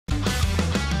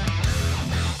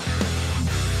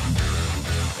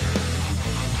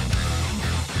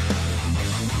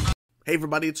Hey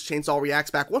everybody, it's Chainsaw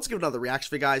Reacts back once again with another reaction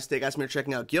for you guys. Today guys, we're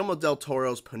checking out Guillermo del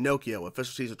Toro's Pinocchio,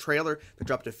 official teaser trailer that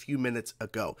dropped a few minutes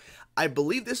ago. I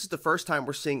believe this is the first time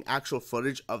we're seeing actual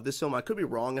footage of this film. I could be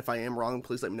wrong. If I am wrong,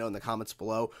 please let me know in the comments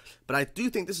below. But I do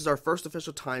think this is our first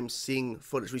official time seeing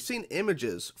footage. We've seen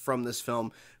images from this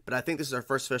film, but I think this is our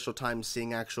first official time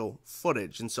seeing actual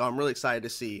footage. And so I'm really excited to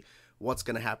see what's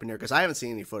going to happen here, because I haven't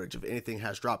seen any footage of anything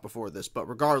has dropped before this. But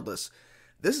regardless,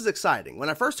 this is exciting. When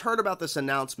I first heard about this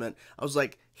announcement, I was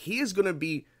like, he is going to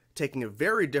be taking a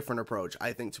very different approach,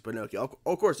 I think, to Pinocchio.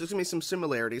 Of course, there's going to be some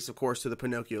similarities, of course, to the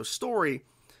Pinocchio story,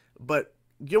 but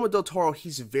Guillermo del Toro,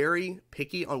 he's very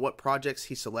picky on what projects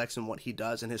he selects and what he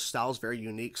does, and his style is very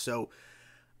unique. So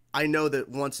I know that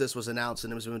once this was announced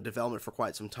and it was in development for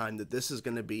quite some time, that this is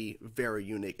going to be very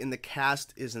unique. And the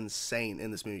cast is insane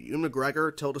in this movie. Ewan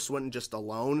McGregor, Tilda Swinton just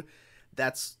alone,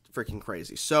 that's freaking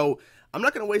crazy. So I'm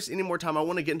not going to waste any more time. I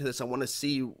want to get into this. I want to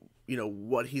see,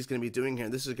 what he's going to be doing here.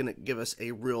 This is going to give us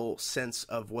a real sense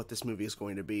of what this movie is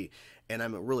going to be. And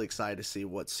I'm really excited to see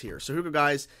what's here. So here we go,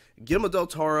 guys. Guillermo del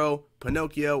Toro,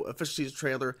 Pinocchio, official teaser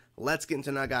trailer. Let's get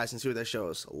into it now, guys, and see what that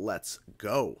shows. Let's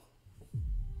go.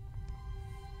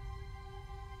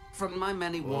 From my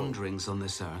many wanderings on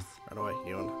this earth, How do I,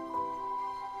 Ewan?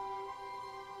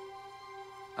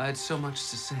 I had so much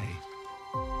to say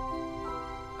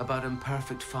about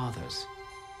imperfect fathers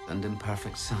and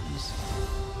imperfect sons,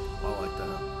 I like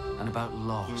that. and about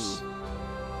loss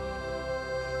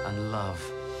and love.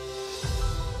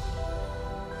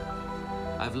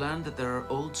 I've learned that there are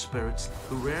old spirits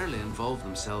who rarely involve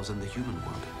themselves in the human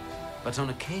world, but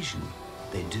on occasion,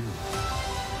 they do.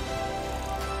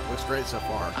 Looks great so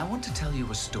far. I want to tell you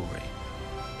a story.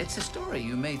 It's a story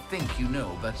you may think you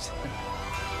know, but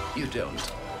you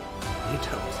don't. You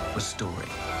don't. A story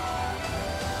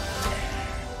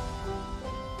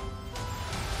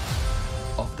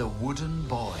of the wooden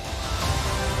boy.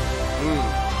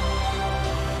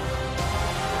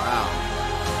 Wow.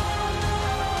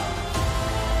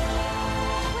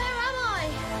 Where am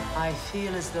I? I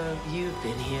feel as though you've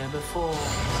been here before.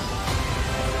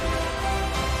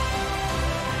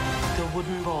 The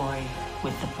wooden boy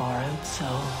with the borrowed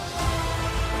soul.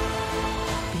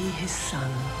 Be his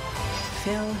son.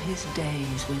 Fill his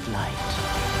days with light.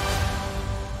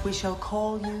 We shall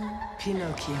call you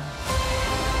Pinocchio.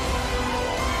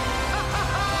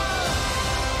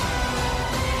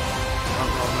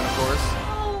 Of course.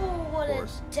 Oh, what Of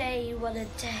course. a day, what a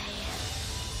day.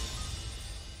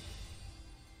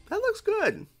 That looks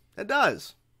good. It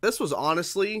does. This was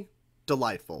honestly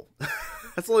delightful.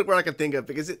 That's the only word I can think of,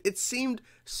 because it seemed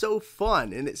so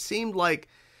fun, and it seemed like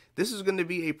this is going to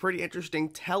be a pretty interesting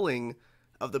telling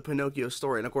of the Pinocchio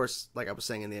story. And of course, like I was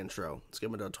saying in the intro, it's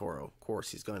Guillermo del Toro. Of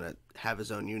course, he's going to have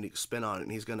his own unique spin on it,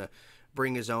 and he's going to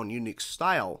bring his own unique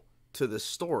style to this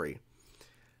story.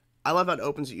 I love how it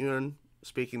opens Ewan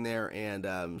speaking there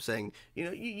and saying,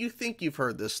 you think you've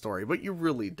heard this story, but you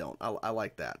really don't. I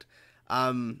like that.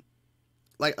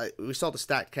 We saw the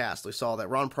stacked cast. We saw that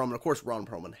Ron Perlman. Of course, Ron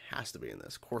Perlman has to be in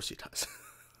this. Of course he does.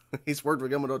 He's worked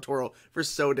with Guillermo del Toro for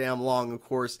so damn long. Of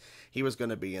course, he was going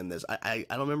to be in this. I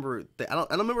don't remember. I don't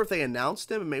remember if they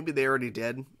announced him. Maybe they already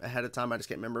did ahead of time. I just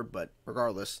can't remember. But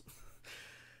regardless,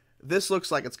 this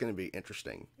looks like it's going to be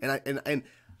interesting. And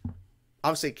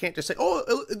obviously, you can't just say,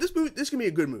 "Oh, this can be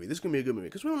a good movie. This can be a good movie,"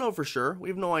 because we don't know for sure. We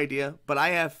have no idea. But I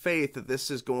have faith that this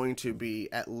is going to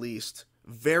be at least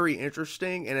very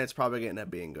interesting, and it's probably going to end up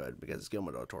being good because it's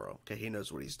Guillermo del Toro. Okay, he knows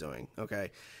what he's doing.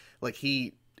 Okay, like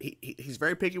he's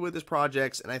very picky with his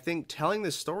projects, and I think telling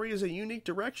this story is a unique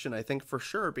direction. I think for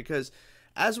sure, because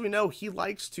as we know, he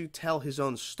likes to tell his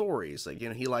own stories.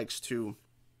 He likes to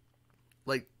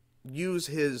use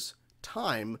his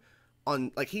time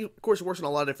on, he of course works on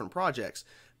a lot of different projects.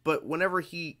 But whenever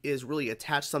he is really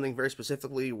attached to something very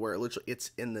specifically, where literally it's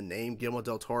in the name Guillermo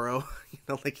del Toro,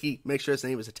 he makes sure his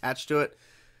name is attached to it,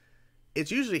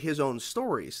 it's usually his own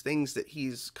stories, things that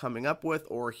he's coming up with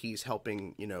or he's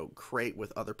helping, create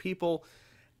with other people.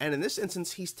 And in this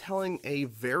instance, he's telling a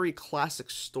very classic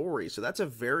story. So that's a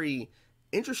very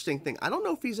interesting thing. I don't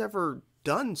know if he's ever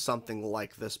done something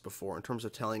like this before in terms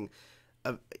of telling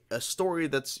a story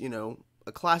that's,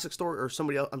 a classic story or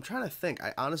somebody else. I'm trying to think.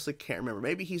 I honestly can't remember.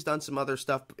 Maybe he's done some other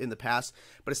stuff in the past,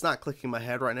 but it's not clicking in my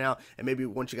head right now. And maybe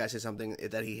once you guys say something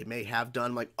that he may have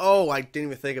done, I'm like, oh, I didn't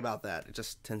even think about that. It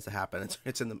just tends to happen.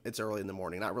 It's early in the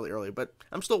morning, not really early, but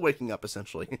I'm still waking up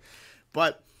essentially.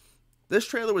 But this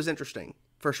trailer was interesting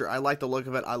for sure. I like the look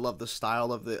of it. I love the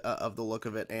style of the look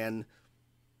of it, and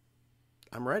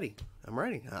I'm ready.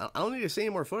 I don't need to see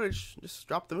any more footage. Just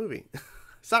drop the movie.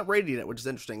 It's not rated yet, which is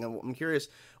interesting. I'm curious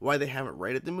why they haven't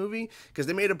rated the movie, because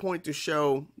they made a point to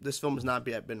show this film has not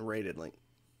yet been rated. Like,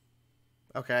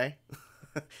 okay.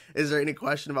 Is there any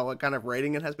question about what kind of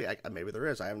rating it has to be? Maybe there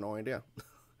is. I have no idea.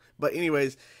 But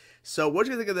anyways, so what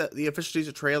do you think of the official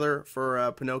teaser trailer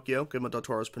for Pinocchio, Guillermo del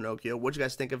Toro's Pinocchio? What do you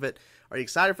guys think of it? Are you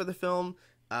excited for the film?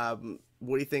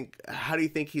 What do you think? How do you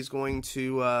think he's going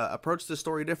to approach the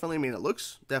story differently? I mean, it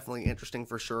looks definitely interesting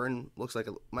for sure, and looks like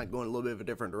it might go in a little bit of a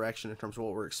different direction in terms of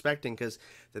what we're expecting, because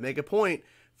they make a point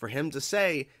for him to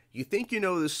say, you think you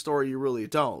know this story, you really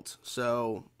don't.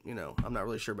 So, you know, I'm not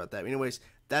really sure about that. Anyways,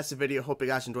 that's the video. Hope you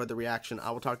guys enjoyed the reaction. I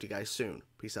will talk to you guys soon.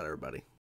 Peace out, everybody.